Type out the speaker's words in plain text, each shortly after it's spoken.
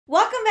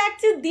Welcome back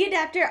to The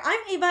AdaPtor. I'm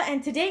Ava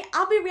and today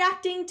I'll be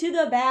reacting to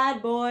the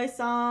Bad Boy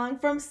song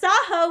from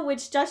Saaho,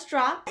 which just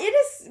dropped. It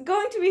is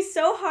going to be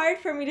so hard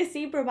for me to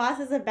see Prabhas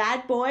as a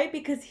bad boy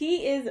because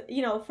he is,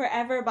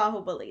 forever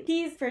Bahubali.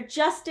 He's for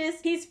justice,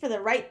 he's for the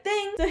right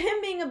thing. So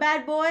him being a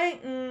bad boy,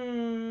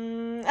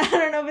 I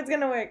don't know if it's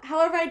gonna work.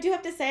 However, I do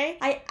have to say,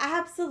 I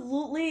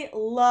absolutely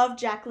love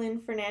Jacqueline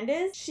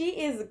Fernandez. She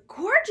is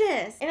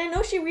gorgeous. And I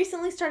know she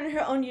recently started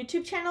her own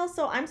YouTube channel,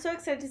 so I'm so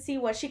excited to see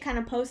what she kind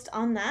of posts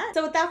on that.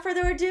 So without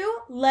further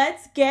ado,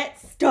 let's get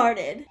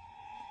started.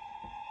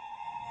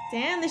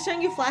 Damn, they're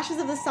showing you flashes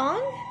of the song?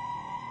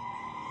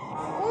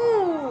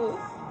 Ooh.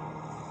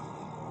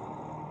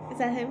 Is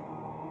that him?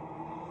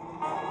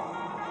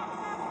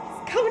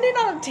 He's coming in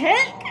on a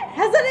tank?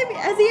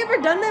 Has he ever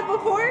done that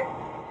before?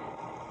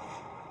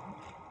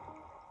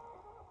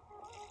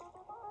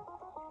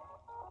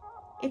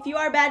 If you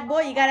are a bad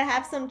boy, you gotta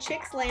have some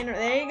chicks laying.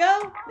 There you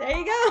go. There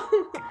you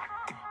go.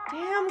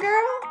 Damn,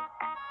 girl.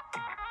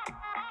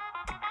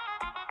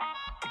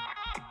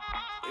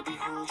 Baby,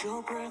 hold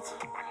your breath.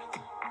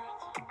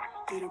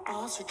 तेरे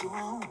पास जो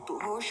आऊं तो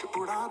होश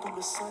उड़ा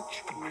दूंगा सच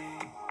में.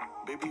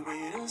 Baby,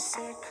 wait a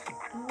sec.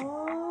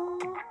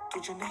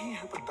 तुझे नहीं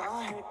है पता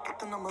है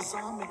कितना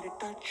मजा मिले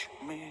touch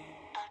में.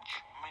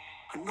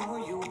 I know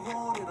you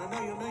want it. I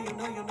know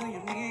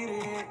you need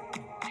it.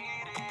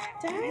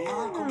 Baby,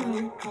 आंखों में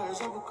लिखा है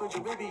सब कुछ,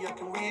 baby, I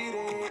can read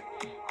it.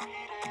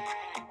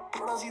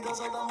 थोड़ा सीधा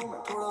साधा हूँ मैं,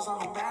 थोड़ा सा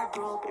हूँ bad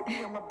girl. Baby,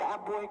 I'm a bad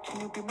boy.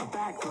 Can you be my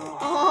bad girl?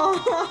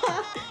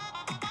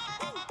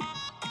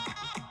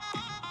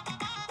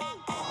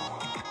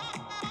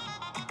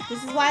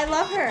 This is why I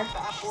love her.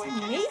 She's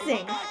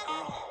amazing.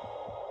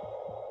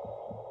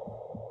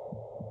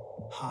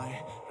 Hi,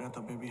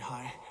 Rata baby,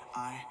 hi.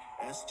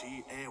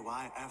 I-S-T-A-Y-F-L-Y,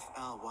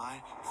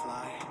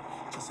 fly.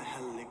 Just a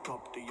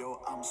helicopter,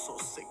 yo, I'm so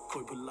sick.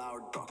 Koi bulao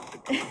doctor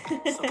ka.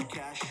 Some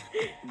cash,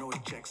 no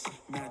checks.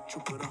 मैं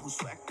चुप रहूं,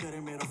 swag करे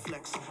मेरा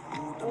flex.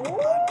 Mood में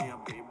आ गया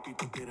baby,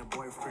 तो तेरे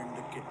boyfriend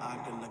के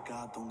आगे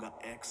लगा दूंगा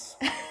X.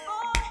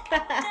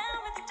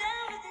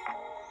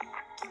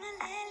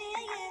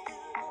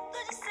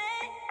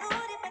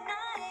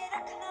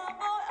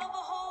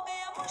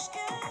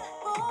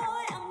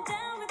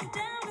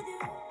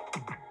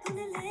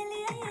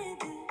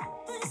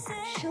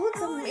 She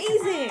looks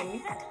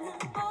amazing.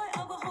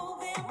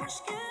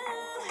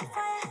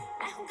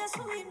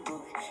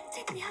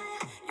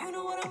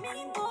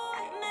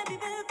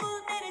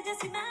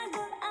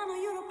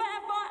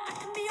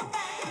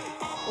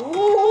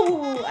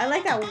 Ooh, I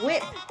like that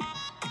whip.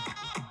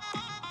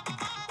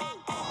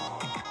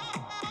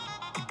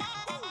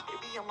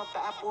 Baby, I'm a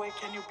bad boy.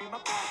 Can you be my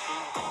bad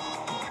girl?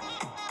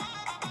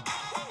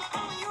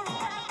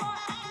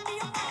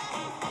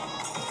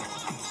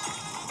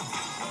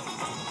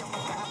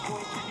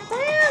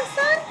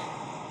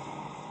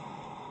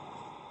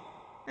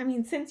 I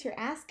mean, since you're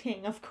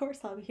asking, of course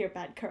I'll be your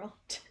bad girl.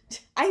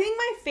 I think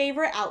my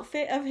favorite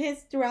outfit of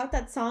his throughout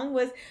that song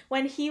was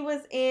when he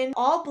was in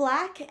all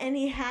black and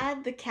he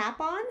had the cap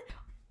on.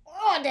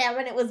 Oh, damn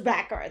it, it was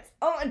backwards.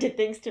 Oh, it did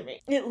things to me.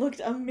 It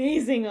looked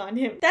amazing on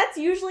him. That's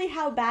usually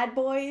how bad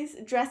boys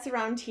dress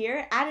around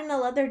here. Add in a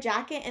leather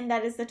jacket and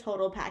that is the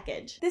total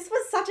package. This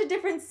was such a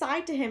different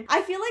side to him.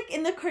 I feel like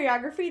in the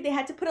choreography, they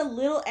had to put a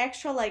little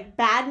extra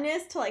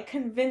badness to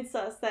convince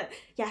us that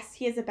yes,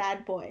 he is a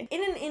bad boy.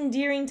 In an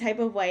endearing type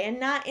of way and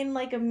not in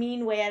a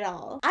mean way at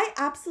all. I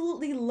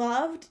absolutely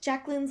loved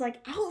Jacqueline's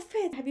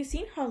outfit. Have you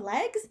seen her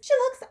legs? She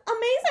looks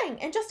amazing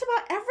in just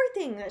about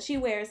everything that she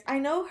wears. I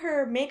know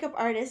her makeup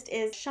artist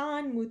is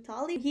Sean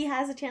Mutali. He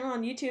has a channel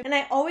on YouTube and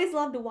I always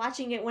loved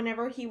watching it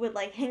whenever he would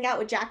hang out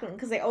with Jacqueline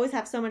because they always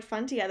have so much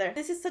fun together.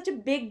 This is such a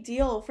big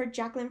deal for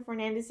Jacqueline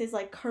Fernandez's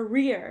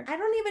career. I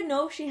don't even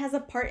know if she has a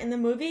part in the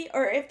movie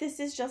or if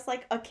this is just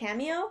a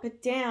cameo,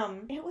 but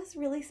damn, it was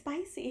really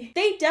spicy.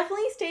 They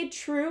definitely stayed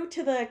true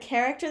to the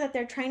character that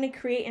they're trying to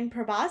create in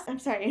Prabhas. I'm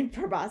sorry, in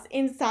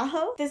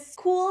Saaho. This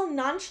cool,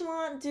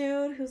 nonchalant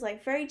dude who's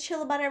very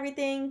chill about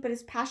everything but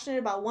is passionate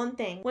about one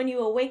thing: when you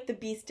awake the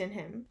beast in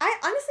him. I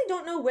honestly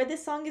don't know where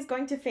this song is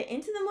going to fit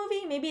into the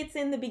movie. Maybe it's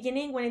in the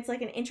beginning when it's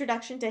an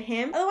introduction to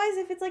him. Otherwise,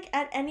 if it's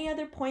at any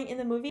other point in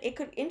the movie, it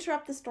could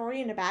interrupt the story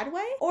in a bad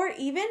way. Or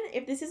even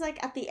if this is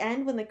at the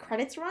end when the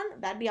credits run,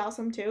 that'd be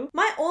awesome too.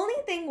 My only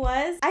thing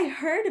was I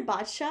heard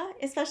Badshah,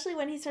 especially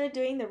when he started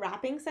doing the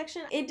rapping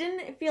section. It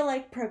didn't feel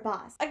like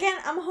Prabhas. Again,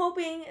 I'm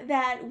hoping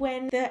that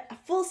when the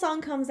full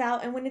song comes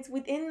out and when it's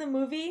within the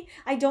movie,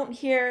 I don't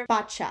hear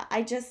Badshah.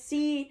 I just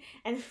see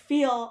and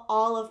feel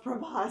all of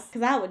Prabhas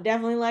because I would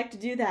definitely like to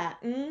do that.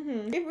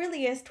 It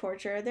really is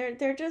torture.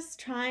 They're just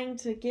trying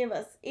to give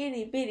us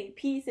itty bitty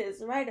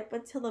pieces right up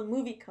until the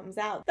movie comes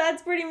out.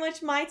 That's pretty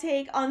much my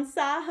take on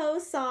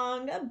Saaho's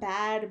song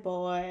Bad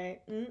Boy.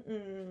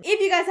 If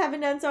you guys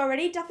haven't done so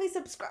already, definitely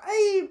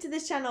subscribe to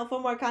this channel for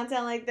more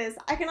content like this.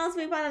 I can also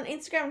be found on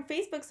Instagram and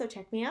Facebook, so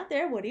check me out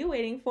there. What are you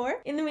waiting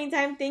for? In the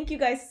meantime, thank you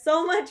guys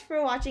so much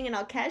for watching and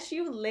I'll catch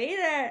you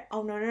later.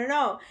 Oh,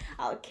 no.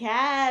 I'll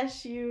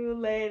catch you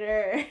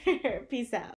later. Peace out.